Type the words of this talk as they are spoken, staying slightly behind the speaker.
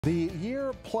The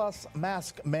year-plus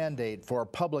mask mandate for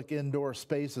public indoor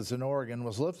spaces in Oregon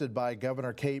was lifted by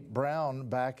Governor Kate Brown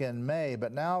back in May,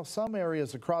 but now some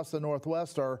areas across the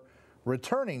Northwest are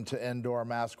returning to indoor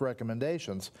mask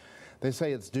recommendations. They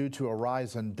say it's due to a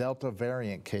rise in Delta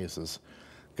variant cases.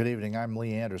 Good evening, I'm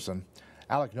Lee Anderson.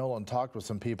 Alec Nolan talked with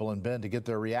some people in Bend to get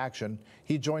their reaction.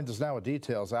 He joins us now with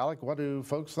details. Alec, what do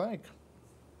folks think?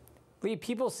 Lee,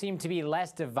 people seem to be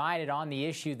less divided on the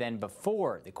issue than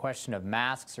before. The question of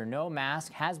masks or no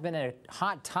mask has been a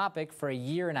hot topic for a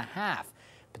year and a half,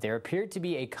 but there appeared to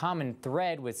be a common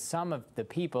thread with some of the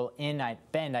people in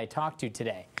Bend I talked to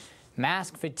today.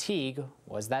 Mask fatigue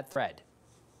was that thread.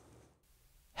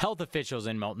 Health officials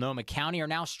in Multnomah County are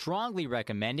now strongly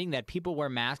recommending that people wear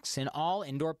masks in all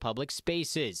indoor public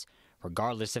spaces,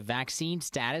 regardless of vaccine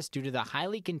status due to the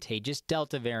highly contagious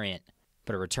Delta variant.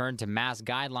 But a return to mask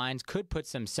guidelines could put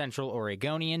some Central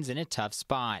Oregonians in a tough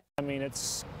spot. I mean,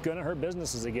 it's going to hurt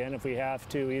businesses again if we have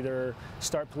to either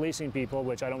start policing people,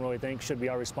 which I don't really think should be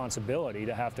our responsibility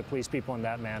to have to police people in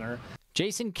that manner.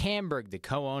 Jason Camberg, the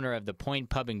co-owner of the Point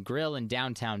Pub and Grill in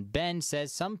downtown Bend,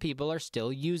 says some people are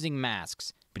still using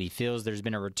masks, but he feels there's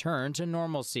been a return to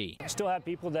normalcy. Still have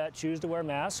people that choose to wear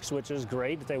masks, which is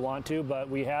great if they want to, but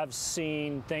we have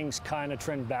seen things kind of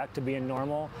trend back to being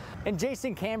normal. And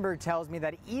Jason Camberg tells me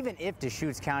that even if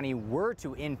Deschutes County were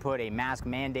to input a mask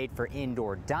mandate for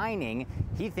indoor dining,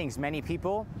 he thinks many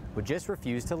people would just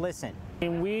refuse to listen.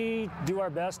 And we do our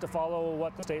best to follow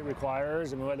what the state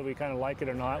requires, and whether we kind of like it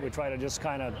or not, we try to just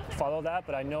kind of follow that.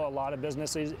 But I know a lot of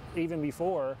businesses, even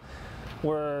before,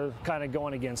 were kind of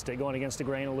going against the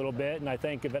grain a little bit. And I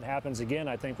think if it happens again,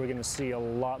 I think we're going to see a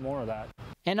lot more of that.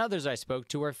 And others I spoke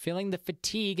to are feeling the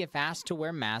fatigue if asked to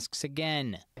wear masks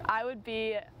again. I would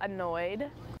be annoyed.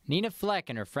 Nina Fleck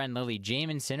and her friend Lily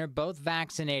Jamison are both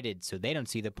vaccinated, so they don't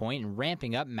see the point in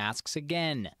ramping up masks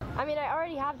again. I mean, I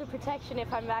already have the protection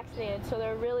if I'm vaccinated, so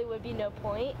there really would be no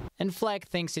point. And Fleck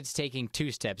thinks it's taking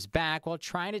 2 steps back while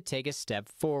trying to take a step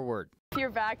forward. If you're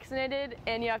vaccinated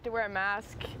and you have to wear a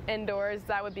mask indoors,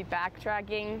 that would be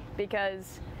backtracking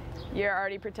because you're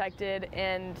already protected,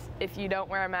 and if you don't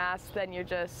wear a mask, then you're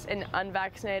just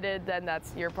unvaccinated, then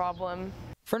that's your problem.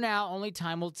 For now, only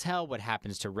time will tell what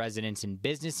happens to residents and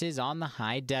businesses on the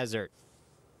high desert.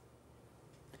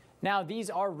 Now, these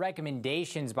are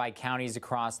recommendations by counties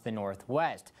across the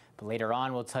Northwest, but later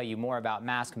on we'll tell you more about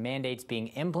mask mandates being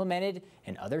implemented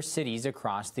in other cities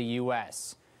across the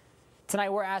U.S. Tonight,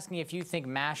 we're asking if you think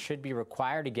masks should be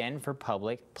required again for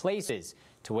public places.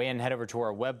 To weigh in, head over to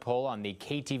our web poll on the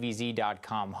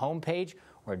KTVZ.com homepage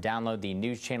or download the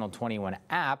News Channel 21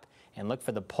 app and look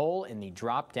for the poll in the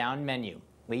drop-down menu.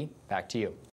 Lee, back to you.